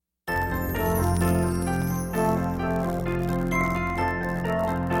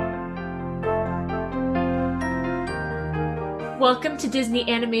Welcome to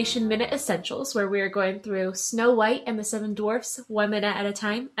Disney Animation Minute Essentials, where we are going through Snow White and the Seven Dwarfs 1 minute at a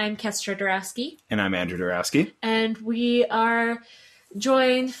time. I'm Kestra Dorowski. And I'm Andrew Dorowski. And we are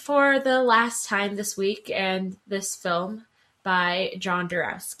joined for the last time this week and this film by John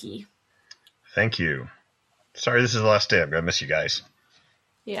Dorowski. Thank you. Sorry this is the last day. I'm going to miss you guys.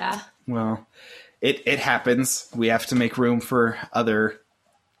 Yeah. Well, it happens. We have to make room for other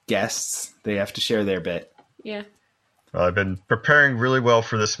guests. They have to share their bit. Yeah. Well, I've been preparing really well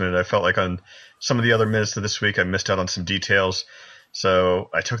for this minute. I felt like on some of the other minutes of this week, I missed out on some details. So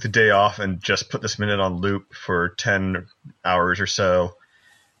I took the day off and just put this minute on loop for 10 hours or so.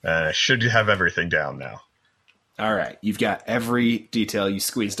 And I should have everything down now. All right. You've got every detail. You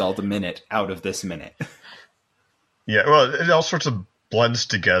squeezed all the minute out of this minute. Yeah, well, it all sorts of blends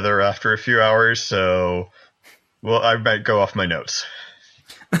together after a few hours. So, well, I might go off my notes.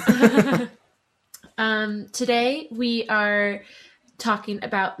 Today we are talking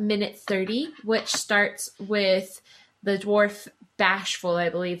about minute 30, which starts with the dwarf Bashful, I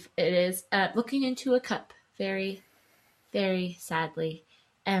believe it is, looking into a cup very, very sadly.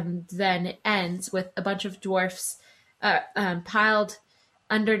 And then it ends with a bunch of dwarfs piled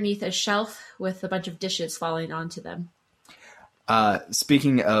underneath a shelf with a bunch of dishes falling onto them.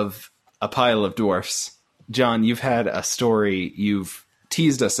 Speaking of a pile of dwarfs, John, you've had a story you've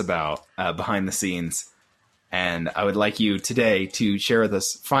teased us about behind the scenes, and I would like you today to share with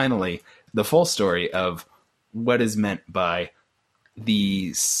us finally the full story of what is meant by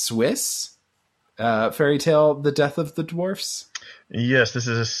the Swiss fairy tale, The Death of the Dwarfs. Yes, this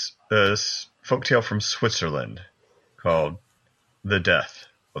is a folktale from Switzerland called The Death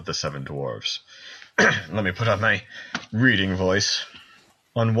of the Seven Dwarves. Let me put on my reading voice.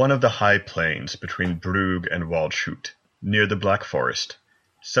 On one of the high plains between Brugg and Waldshut, near the Black Forest,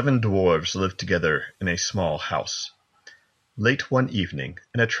 7 dwarves lived together in a small house. Late one evening,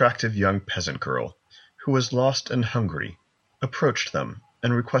 an attractive young peasant girl, who was lost and hungry, approached them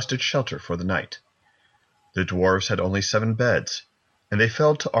and requested shelter for the night. The dwarves had only 7 beds, and they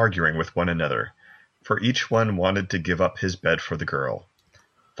fell to arguing with one another, for each one wanted to give up his bed for the girl.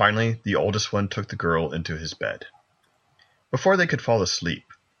 Finally, the oldest one took the girl into his bed. Before they could fall asleep,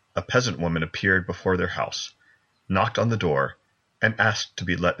 a peasant woman appeared before their house, knocked on the door, and asked to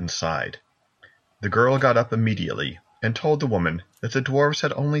be let inside. The girl got up immediately and told the woman that the dwarves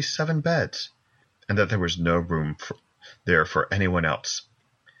had only 7 beds, and that there was no room there for anyone else.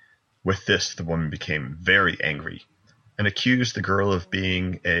 With this, the woman became very angry, and accused the girl of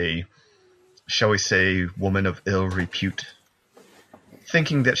being a, shall we say, woman of ill repute,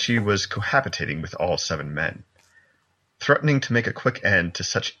 thinking that she was cohabitating with all 7 men. Threatening to make a quick end to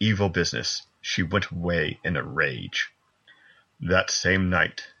such evil business, she went away in a rage. That same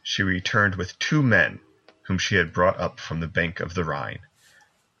night, she returned with 2 men, whom she had brought up from the bank of the Rhine.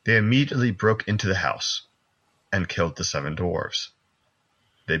 They immediately broke into the house, and killed the 7 dwarves.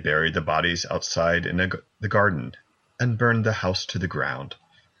 They buried the bodies outside in the garden, and burned the house to the ground.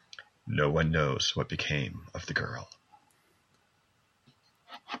 No one knows what became of the girl.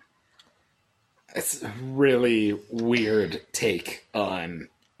 It's a really weird take on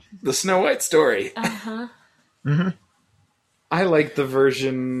the Snow White story. Uh-huh. Mm-hmm. I like the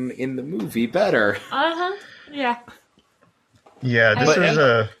version in the movie better. Uh-huh. Yeah. Yeah, this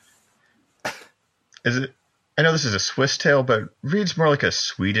is it? I know this is a Swiss tale, but it reads more like a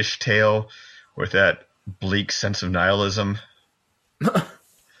Swedish tale with that bleak sense of nihilism.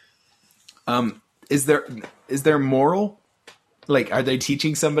 Is there moral? Like, are they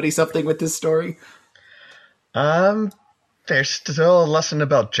teaching somebody something with this story? There's still a lesson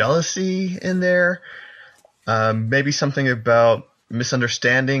about jealousy in there. Maybe something about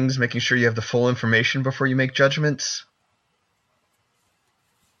misunderstandings, making sure you have the full information before you make judgments.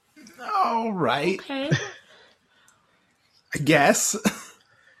 All right. Okay. I guess.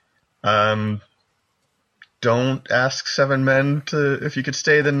 Don't ask 7 men if you could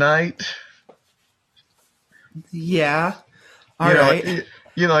stay the night. Yeah. All right.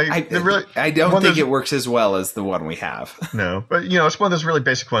 I don't think it works as well as the one we have. No, but it's one of those really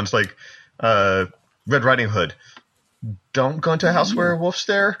basic ones, like Red Riding Hood. Don't go into a house where a wolf's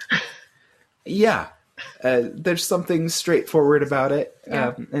there. Yeah. There's something straightforward about it,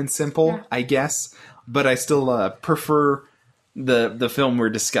 and simple, I guess. But I still prefer the film we're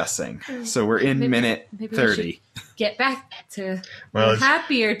discussing. So we're in minute 30. Get back to the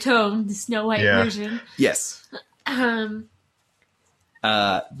happier tone, the Snow White version. Yes. The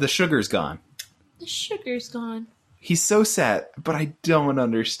sugar's gone. The sugar's gone. He's so sad, but I don't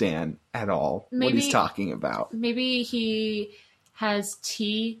understand at all what he's talking about. Maybe he has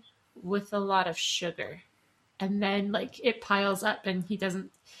tea with a lot of sugar, and then like it piles up and he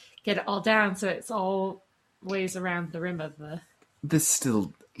doesn't get it all down, so it's all ways around the rim of the. This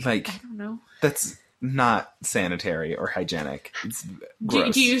still, like, I don't know. that's not sanitary or hygienic. It's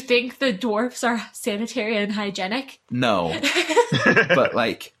gross. Do you think the dwarfs are sanitary and hygienic? No.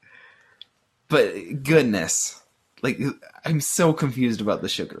 but goodness. Like, I'm so confused about the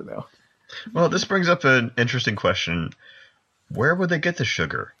sugar, though. Well, this brings up an interesting question. Where would they get the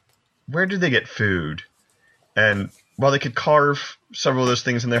sugar? Where do they get food? And while they could carve several of those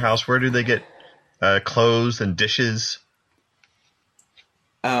things in their house, where do they get clothes and dishes?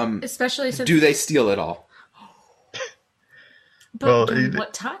 Especially since. Do they steal it all? But Well, during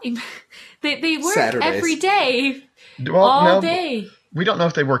what time? they work Saturdays. every day, Well, all no, day. we don't know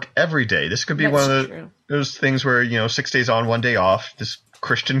if they work every day. This could be That's one of true. those things where, 6 days on, 1 day off. This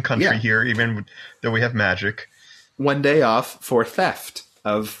Christian country Yeah. here, even though we have magic. 1 day off for theft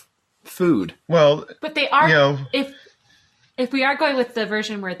of food. Well, But they are. you know, If we are going with the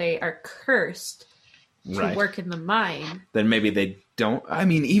version where they are cursed to Right. work in the mine, Then maybe they don't. I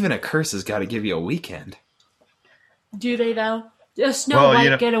mean, even a curse has got to give you a weekend. do they though? Does Snow Well,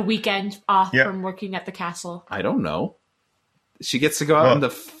 White get a weekend off Yeah. from working at the castle? I don't know. She gets to go out Well- in the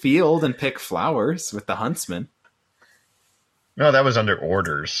field and pick flowers with the huntsman. no, that was under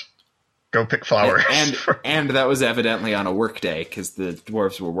orders. Go pick flowers. And that was evidently on a work day because the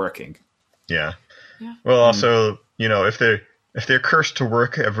dwarves were working. Yeah. Yeah. Well, also, if they're cursed to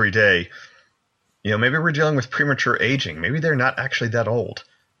work every day, maybe we're dealing with premature aging. Maybe they're not actually that old.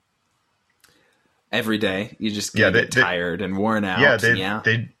 Every day, you just Yeah, get they- tired and worn out. Yeah,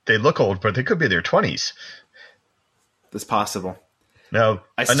 they look old, but they could be in their 20s. That's possible. Now,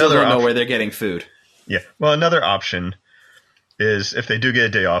 I still another don't know option, where they're getting food. Yeah. Well, another option is if they do get a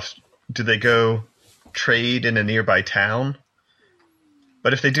day off, do they go trade in a nearby town?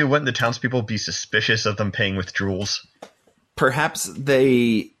 But if they do, wouldn't the townspeople be suspicious of them paying with jewels? Perhaps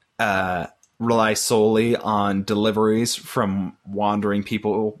they rely solely on deliveries from wandering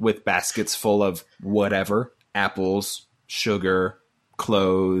people with baskets full of whatever: apples, sugar,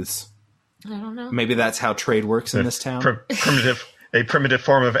 clothes. I don't know. Maybe that's how trade works in this town. A primitive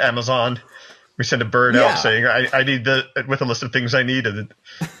form of Amazon. We send a bird Yeah. out saying, I need with a list of things I need, and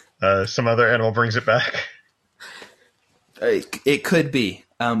then some other animal brings it back. It could be.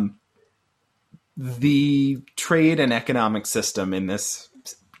 The trade and economic system in this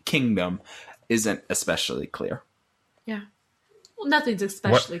kingdom isn't especially clear. Yeah. Well, nothing's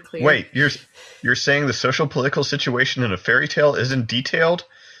especially clear. Wait, you're saying the social political situation in a fairy tale isn't detailed?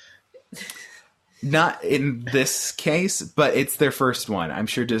 Not in this case, but it's their first one. I'm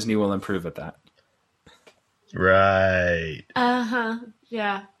sure Disney will improve at that. Right.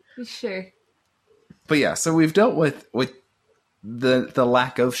 Yeah. Sure. But yeah, so we've dealt with the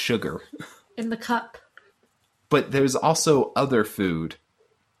lack of sugar. In the cup. But there's also other food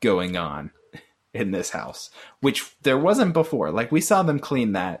going on in this house, which there wasn't before. Like, we saw them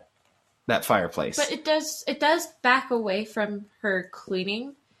clean that fireplace. But it does back away from her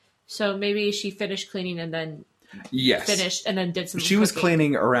cleaning. So maybe she finished cleaning and then yes. finished and then did some She was cooking.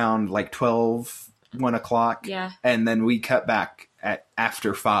 cleaning around like 12, 1 o'clock. Yeah. And then we cut back at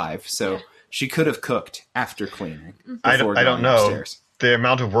after 5. So Yeah. she could have cooked after cleaning. I before don't going know. upstairs. The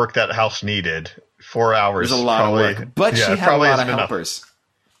amount of work that house needed, 4 hours. There's a lot probably, of work. But yeah, she had a probably lot of isn't enough. helpers.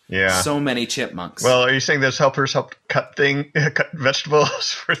 Yeah. So many chipmunks. Well, are you saying those helpers helped cut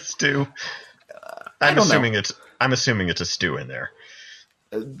vegetables for the stew? I'm don't know. assuming it's a stew in there.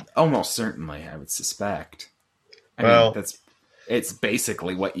 Almost certainly, I would suspect. I Well- mean, it's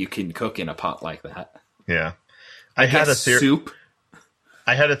basically what you can cook in a pot like that. Yeah. I had a theory. Soup.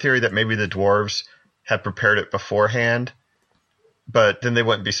 I had a theory that maybe the dwarves had prepared it beforehand, but then they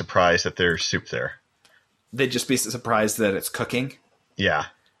wouldn't be surprised that there's soup there. They'd just be surprised that it's cooking. Yeah.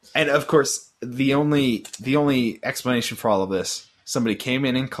 And of course, the only explanation for all of this, somebody came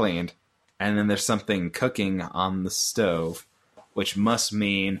in and cleaned, and then there's something cooking on the stove, which must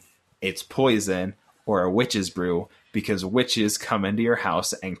mean it's poison or a witch's brew, because witches come into your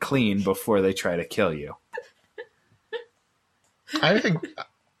house and clean before they try to kill you.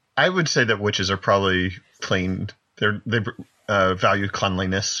 I would say that witches are probably clean. They value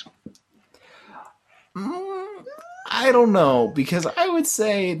cleanliness. I don't know, because I would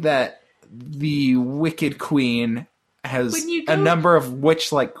say that the Wicked Queen has When you a go- number of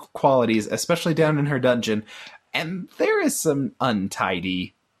witch-like qualities, especially down in her dungeon, and there is some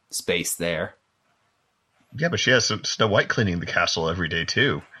untidy space there. Yeah, but she has Snow White cleaning the castle every day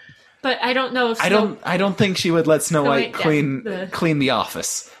too. But I don't know if I don't think she would let Snow Snow White White, clean yeah, clean the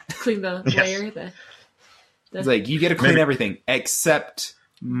office. clean the Yes. layer. It's like, you get to clean Maybe- everything except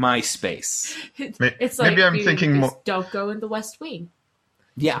MySpace. It's like maybe I'm you thinking just more. don't go in the West Wing.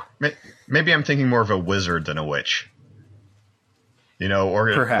 Yeah. Maybe I'm thinking more of a wizard than a witch. You know,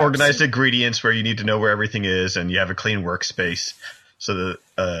 Perhaps. organized ingredients where you need to know where everything is, and you have a clean workspace so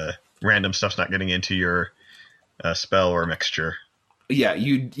that random stuff's not getting into your spell or mixture. Yeah,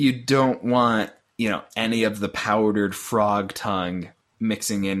 you don't want, any of the powdered frog tongue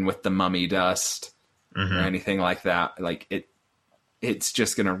mixing in with the mummy dust or anything like that. Like it's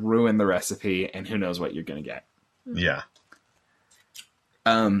just going to ruin the recipe, and who knows what you're going to get. Yeah.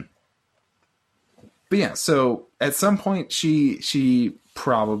 But yeah, so at some point she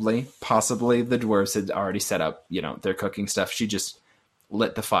possibly the dwarves had already set up, their cooking stuff. She just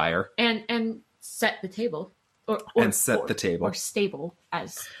lit the fire And set the table. Or the table. Or stable,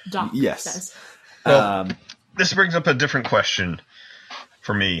 as Doc Yes. says. Well, this brings up a different question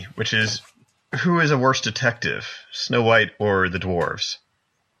for me, which is, who is a worse detective, Snow White or the dwarves?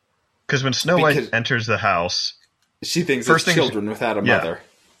 Because when Snow White enters the house, She thinks First it's thing- children without a yeah. mother.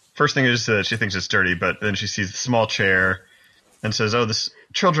 first thing is that she thinks it's dirty, but then she sees the small chair and says, "Oh, this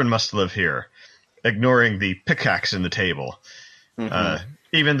children must live here," ignoring the pickaxe in the table.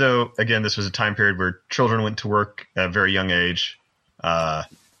 Even though, again, this was a time period where children went to work at a very young age.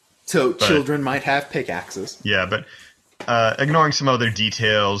 So children might have pickaxes. Yeah, but ignoring some other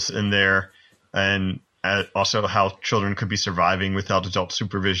details in there, and also how children could be surviving without adult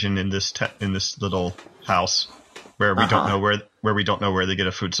supervision in this in this little house where we don't know where they get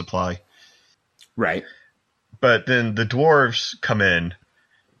a food supply. Right. But then the dwarves come in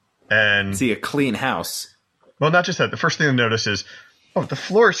and See a clean house. well, not just that. The first thing to notice is, oh, the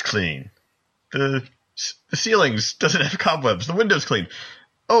floor's clean. The ceilings doesn't have cobwebs. The window's clean.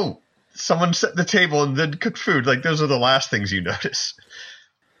 Oh, someone set the table and then cooked food. Like, those are the last things you notice.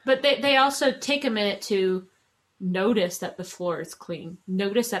 But they also take a minute to notice that the floor is clean.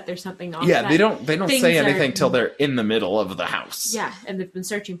 Notice that there's something off. Yeah, that they don't things say are- anything till they're in the middle of the house. Yeah, and they've been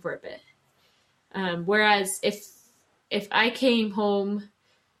searching for a bit. Whereas if I came home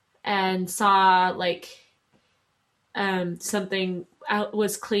and saw something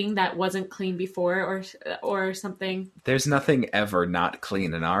was clean that wasn't clean before, or something, There's nothing ever not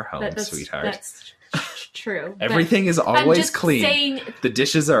clean in our home, sweetheart. That's true. But Everything is I'm always just clean. saying- The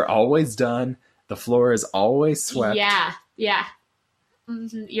dishes are always done. The floor is always swept. Yeah.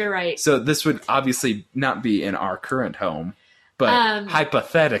 You're right. So this would obviously not be in our current home, but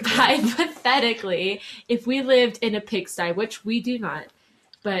hypothetically. Hypothetically, if we lived in a pigsty, which we do not,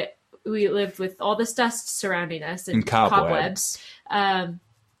 but we lived with all this dust surrounding us and cobwebs,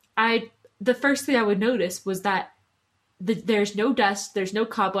 the first thing I would notice was that there's no dust, there's no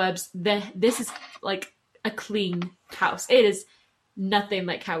cobwebs. This is like a clean house. It is nothing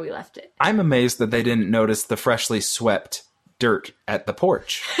like how we left it. I'm amazed that they didn't notice the freshly swept dirt at the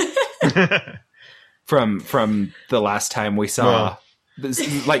porch from the last time we saw.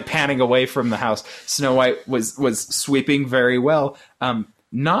 This, like panning away from the house, Snow White was sweeping very well.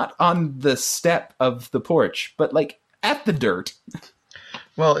 Not on the step of the porch, but like at the dirt.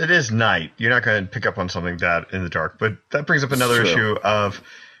 Well, it is night. You're not going to pick up on something that in the dark. But that brings up another issue of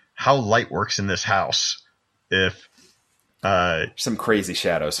how light works in this house. If Some crazy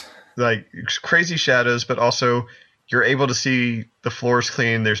shadows. like crazy shadows, but also you're able to see the floor's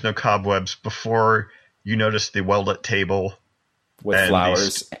clean. There's no cobwebs before you notice the well-lit table With and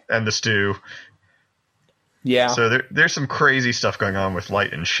flowers. and the stew. Yeah. So there's some crazy stuff going on with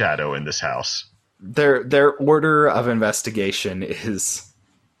light and shadow in this house. Their order of investigation is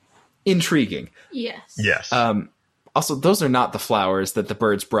intriguing. Yes. Yes. Also, those are not the flowers that the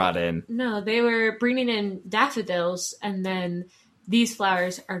birds brought in. No, they were bringing in daffodils, and then these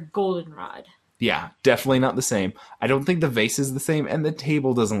flowers are goldenrod. Yeah, definitely not the same. I don't think the vase is the same, and the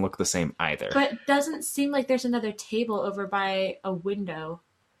table doesn't look the same either. But it doesn't seem like there's another table over by a window.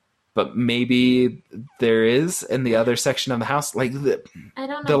 But maybe there is in the other section of the house. Like I don't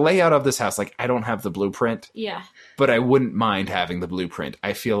know. the layout of this house, like I don't have the blueprint, Yeah, but I wouldn't mind having the blueprint.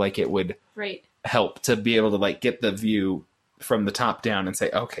 I feel like it would right. help to be able to like get the view from the top down and say,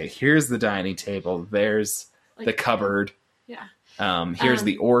 okay, here's the dining table, there's Like, the cupboard, Yeah. here's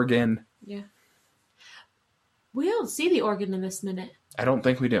the organ. Yeah. We don't see the organ in this minute. I don't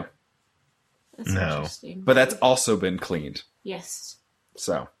think we do, That's No. interesting. but that's also been cleaned. Yes.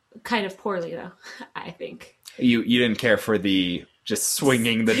 So Kind of poorly, though, I think. you didn't care for the just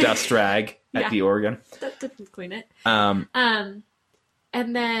swinging the dust rag at Yeah. the organ. That didn't clean it. Um,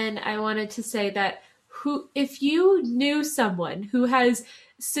 And then I wanted to say that if you knew someone who has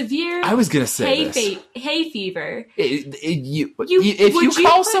severe I was gonna say hay this. hay fever, If would you you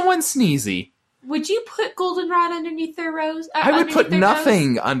call put- someone sneezy, Would you put goldenrod underneath their rose? I would put their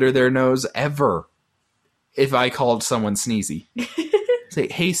nothing under their nose ever if I called someone Sneezy. Say,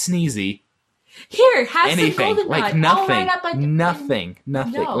 hey, Sneezy. Here, have Anything. some goldenrod. Like I'll nothing. write up Nothing. No,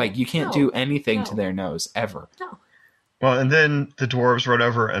 Like you can't no, do anything no. to their nose ever. No. Well, and then the dwarves rode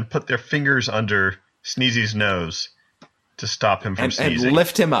over and put their fingers under Sneezy's nose to stop him from And sneezing.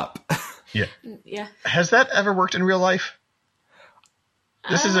 lift him up. Yeah. Yeah. Has that ever worked in real life?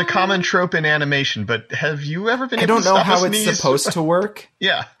 This is a common trope in animation, but have you ever been I able don't to know stop how a it's sneeze? supposed to work.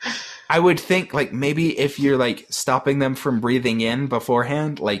 Yeah. I would think like maybe if you're like stopping them from breathing in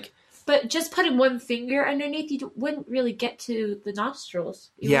beforehand, like But just putting one finger underneath, you wouldn't really get to the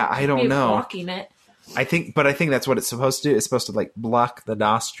nostrils. You Yeah, wouldn't I don't be know. blocking it. I think that's what it's supposed to do. It's supposed to like block the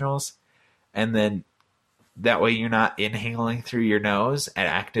nostrils, and then that way you're not inhaling through your nose and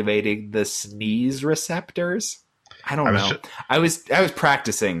activating the sneeze receptors. I don't know. I was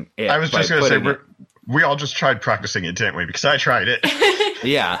practicing it. I was just by going to say, putting it- we all just tried practicing it, didn't we? Because I tried it.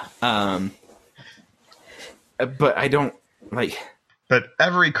 yeah. But I don't like. But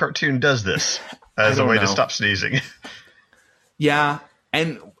every cartoon does this as a don't way to know. stop sneezing. Yeah,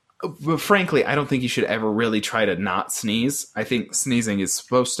 and but frankly, I don't think you should ever really try to not sneeze. I think sneezing is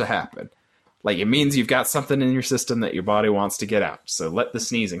supposed to happen. Like it means you've got something in your system that your body wants to get out. So let the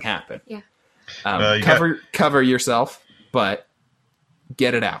sneezing happen. Yeah. Cover yourself, but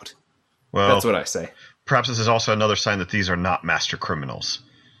get it out. Well, That's what I say. perhaps this is also another sign that these are not master criminals.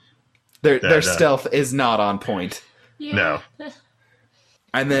 Their stealth is not on point, Yeah. No.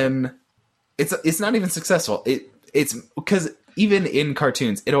 and then it's not even successful. It's because even in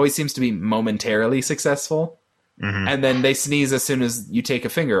cartoons, it always seems to be momentarily successful, and then they sneeze as soon as you take a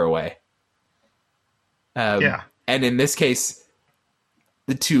finger away. Yeah. And in this case,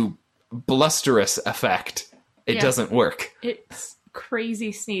 the too blusterous effect, it Yeah. doesn't work. It's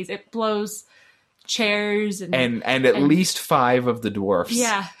crazy sneeze. It blows chairs and And at least 5 of the dwarfs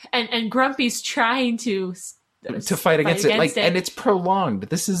yeah, and Grumpy's trying to fight against it. Like, and it's prolonged.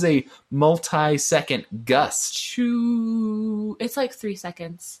 This is a multi-second gust. true. It's like 3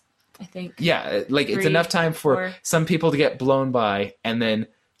 seconds, I think. Yeah, like it's 3, enough time for 4. some people to get blown by, and then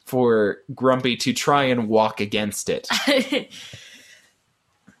for Grumpy to try and walk against it.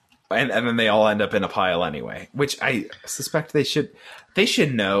 And then they all end up in a pile anyway, which I suspect they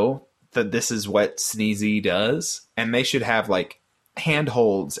should know that this is what Sneezy does, and they should have like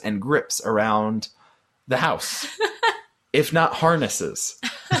handholds and grips around the house, if not harnesses.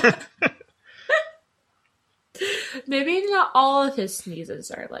 Maybe not all of his sneezes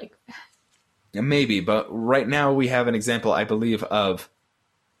are like Maybe, but right now we have an example, I believe, of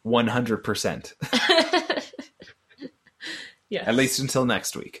 100%. yes. At least until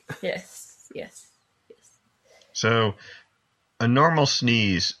next week. Yes. So, a normal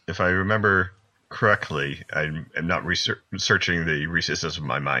sneeze, if I remember correctly, I'm not researching the recesses of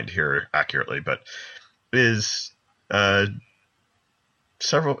my mind here accurately, but is like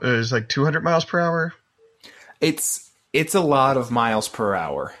 200 miles per hour. It's a lot of miles per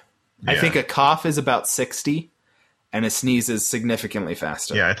hour. I Yeah. think a cough is about 60, and a sneeze is significantly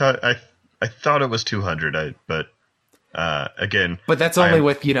faster. Yeah, I thought it was 200. But again, But that's only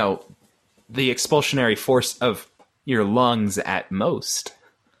with, the expulsionary force of your lungs at most.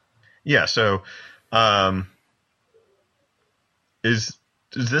 yeah. So, is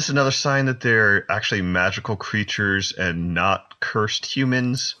this another sign that they're actually magical creatures and not cursed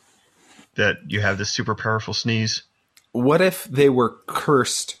humans? That you have this super powerful sneeze? What if they were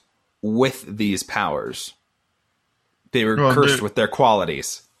cursed with these powers? They were Well, cursed with their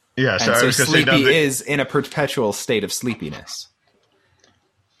qualities. Yeah. So, And I so was going to say, Sleepy is in a perpetual state of sleepiness.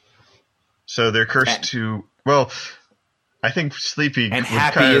 so they're cursed to. Well, I think Sleepy And would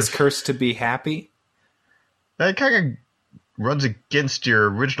Happy kind is of, cursed to be happy. that kind of runs against your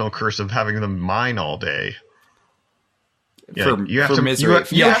original curse of having them mine all day. Yeah, For- you have for to misery. You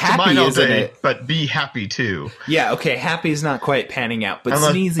have, Yeah, you have to Happy mine all isn't day, it? but be happy too. Yeah, okay, Happy's not quite panning out, but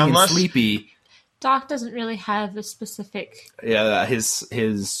Unless- Sneezy and Sleepy, Doc doesn't really have a specific. his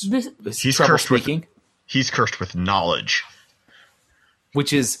He's trouble cursed with- speaking, He's cursed with knowledge.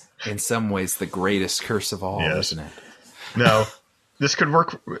 which is in some ways the greatest curse of all, Yes. isn't it? Now, this could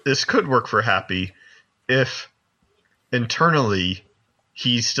work. This could work for Happy if internally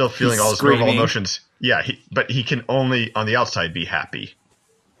he's still feeling He's all his normal screaming. emotions. Yeah, but he can only on the outside be happy,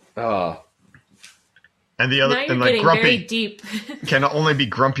 Oh, and the other Now you're and like getting very Grumpy deep. can only be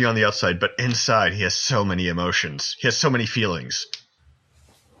grumpy on the outside, but inside he has so many emotions. He has so many feelings.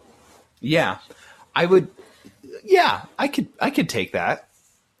 yeah, I would. Yeah, I could take that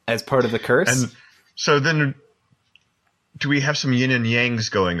as part of the curse. And so then, do we have some yin and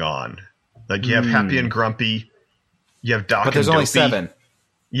yangs going on? Like, you have happy and grumpy. You have Doc But there's and only dopey. 7.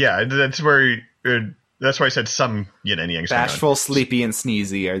 Yeah, that's why I said some yin and yang. Bashful, sleepy, and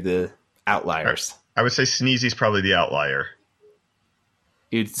sneezy are the outliers. I would say Sneezy's probably the outlier.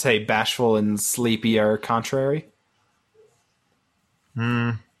 You'd say bashful and sleepy are contrary?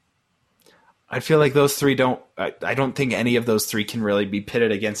 I feel like those 3 don't... I don't think any of those 3 can really be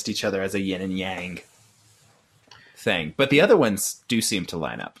pitted against each other as a yin and yang thing. But the other ones do seem to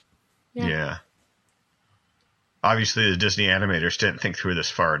line up. Yeah. Obviously, the Disney animators didn't think through this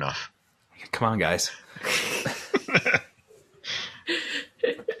far enough. Come on, guys.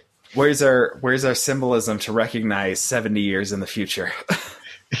 Where's our symbolism to recognize 70 years in the future?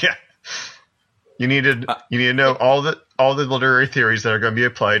 Yeah. You need to know all the literary theories that are going to be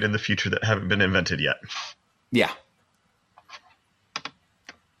applied in the future that haven't been invented yet. Yeah.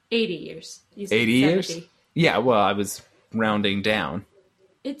 80 years. You said 80 years? 70. Yeah, well, I was rounding down.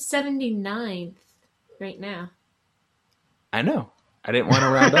 It's 79th right now. I know. I didn't want to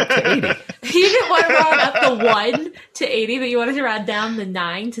round up to 80. You didn't want to round up the 1 to 80, but you wanted to round down the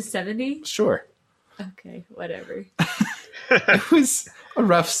 9 to 70? Sure. Okay, whatever. It was a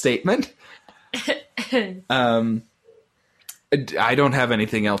rough statement. I don't have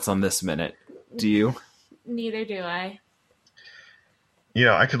anything else on this minute. Do you? Neither do I.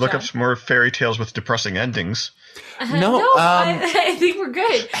 I could look up some more fairy tales with depressing endings. No, I think we're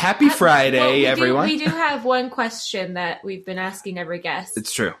good. Happy Friday, everyone. We do have one question that we've been asking every guest.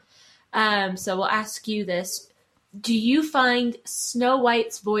 It's true. So we'll ask you this. Do you find Snow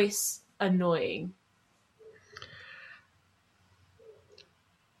White's voice annoying?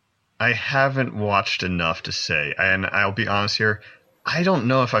 I haven't watched enough to say, and I'll be honest here, I don't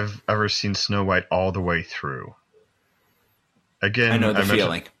know if I've ever seen Snow White all the way through. Again, I know the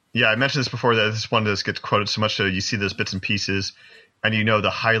feeling. Yeah, I mentioned this before, that this one that gets quoted so much, so you see those bits and pieces, and you know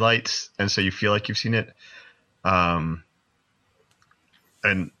the highlights, and so you feel like you've seen it. And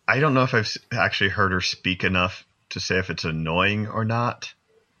I don't know if I've actually heard her speak enough to say if it's annoying or not.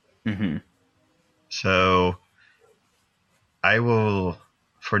 Mm-hmm. So I will,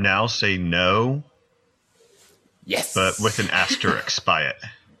 for now, say no. Yes. But with an asterisk by it.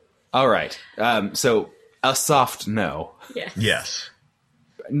 All right. So a soft no. Yes. Yes.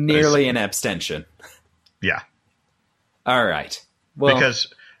 Nearly an abstention. Yeah. All right. Well,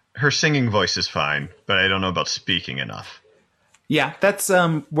 because her singing voice is fine, but I don't know about speaking enough. Yeah, that's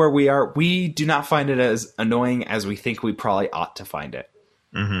where we are. We do not find it as annoying as we think we probably ought to find it.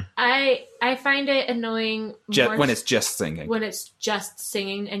 Mm-hmm. I find it annoying when it's just singing. When it's just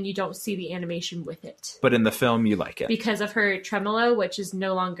singing and you don't see the animation with it. But in the film, you like it. Because of her tremolo, which is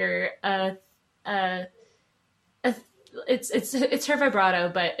no longer it's her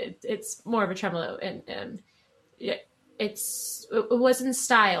vibrato, but it's more of a tremolo, and it was in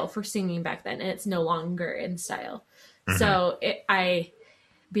style for singing back then, and it's no longer in style. Mm-hmm. So I,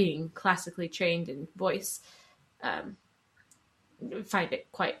 being classically trained in voice, find it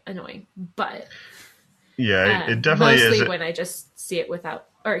quite annoying. But yeah, it definitely mostly is. When I just see it without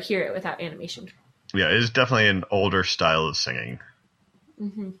or hear it without animation. Yeah, it is definitely an older style of singing.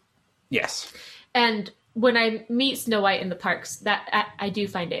 Mm-hmm. Yes. And when I meet Snow White in the parks, that I do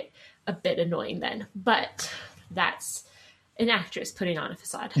find it a bit annoying then. But that's an actress putting on a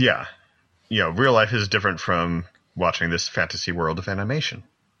facade. Yeah. Yeah, real life is different from watching this fantasy world of animation.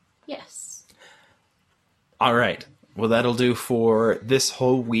 Yes. All right. Well, that'll do for this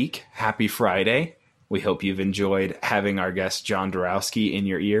whole week. Happy Friday. We hope you've enjoyed having our guest John Dorowski in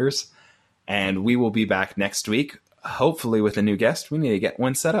your ears. And we will be back next week, hopefully with a new guest. We need to get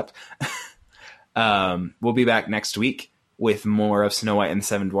one set up. We'll be back next week with more of Snow White and the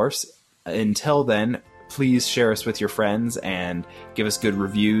Seven Dwarfs. Until then, please share us with your friends and give us good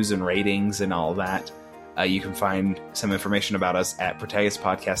reviews and ratings and all that. You can find some information about us at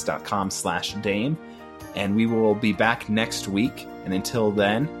protagustpodcast.com/Dame. And we will be back next week. And until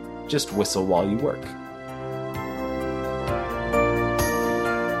then, just whistle while you work.